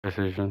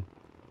Precision.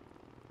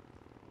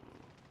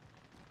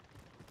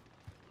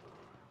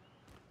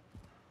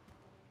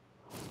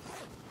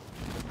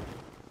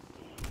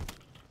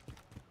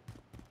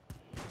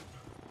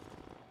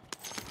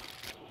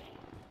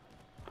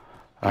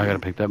 I gotta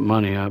pick that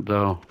money up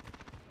though.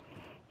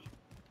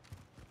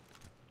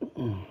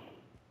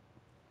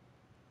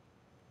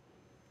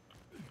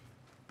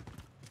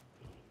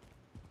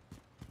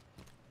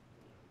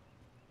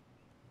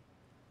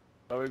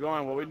 Where we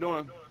going? What we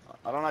doing?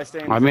 I don't like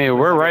staying. I mean,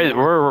 we're right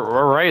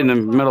in the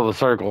middle of the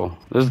circle.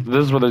 This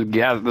is where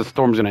the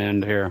storm's gonna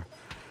end here.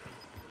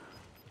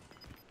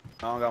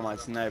 I don't got my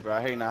sniper.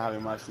 I hate not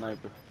having my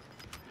sniper.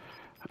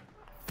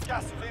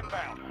 Gas is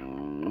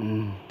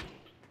inbound.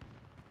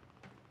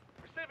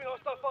 Receiving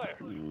hostile fire.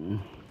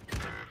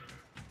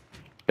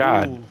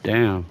 God Ooh.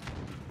 damn.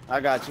 I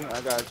got you.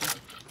 I got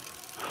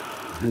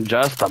you.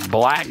 Just a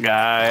black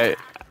guy.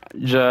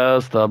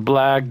 Just a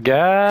black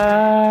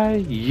guy.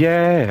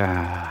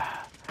 Yeah.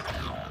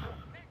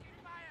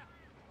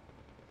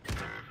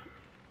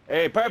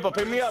 Hey, Purple,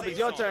 pick me up. It's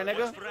your turn,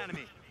 nigga.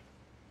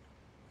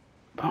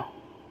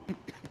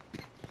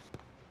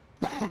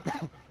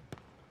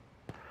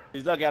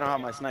 He's lucky I don't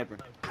have my sniper.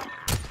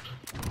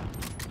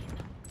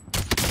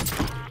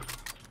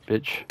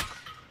 Bitch.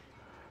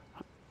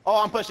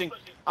 Oh, I'm pushing.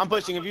 I'm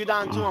pushing. If you're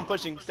down too, I'm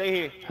pushing. Stay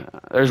here.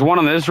 There's one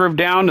on this roof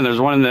downed, and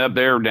there's one in the up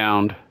there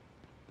downed.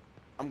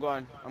 I'm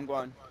going. I'm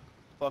going.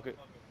 Fuck it.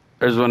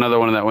 There's another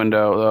one in that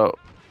window though.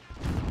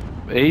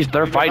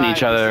 They're fighting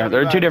each other.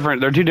 They're two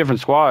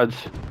different squads.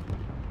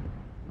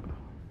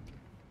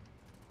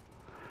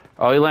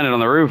 Oh, he landed on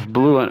the roof.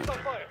 Blew it.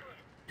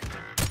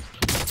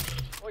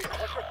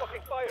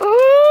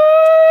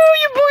 Oh,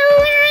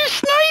 you're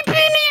sniping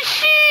and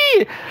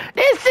shit.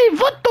 Ese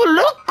voto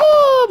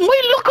loco.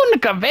 Muy loco en la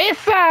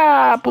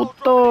cabeza,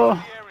 puto.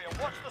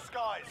 Watch the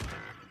skies.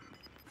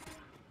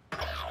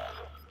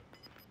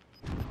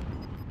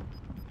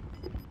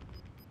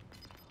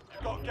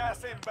 You've got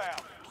gas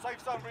inbound.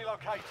 Safe zone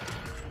relocated.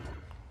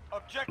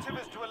 Objective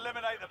is to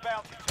eliminate the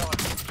bounty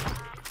target.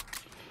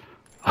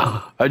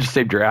 I just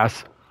saved your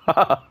ass.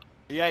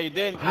 Yeah, you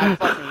did. I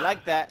fucking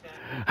like that.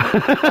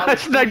 I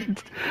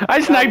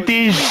sniped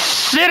the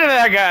shit out of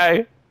that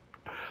guy.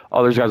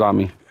 Oh, there's guys on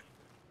me.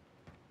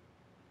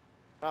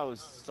 That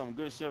was some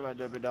good shit right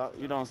there, big dog.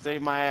 You don't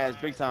save my ass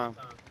big time.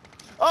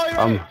 Oh, you're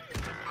right.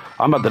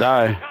 I'm about to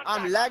die.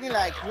 I'm lagging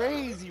like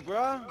crazy,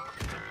 bro.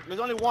 There's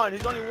only one.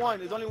 He's only one.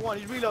 There's only one.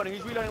 He's reloading.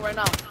 He's reloading right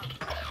now.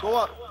 Go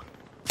up.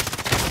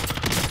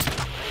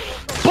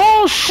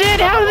 Bullshit!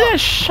 How did that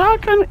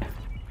shotgun?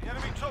 The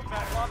enemy took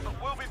that one, but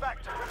we'll be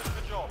back to finish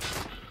the job.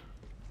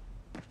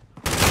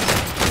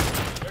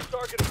 They're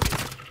targeting.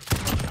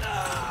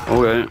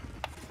 Okay.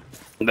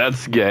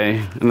 That's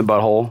gay in the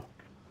butthole.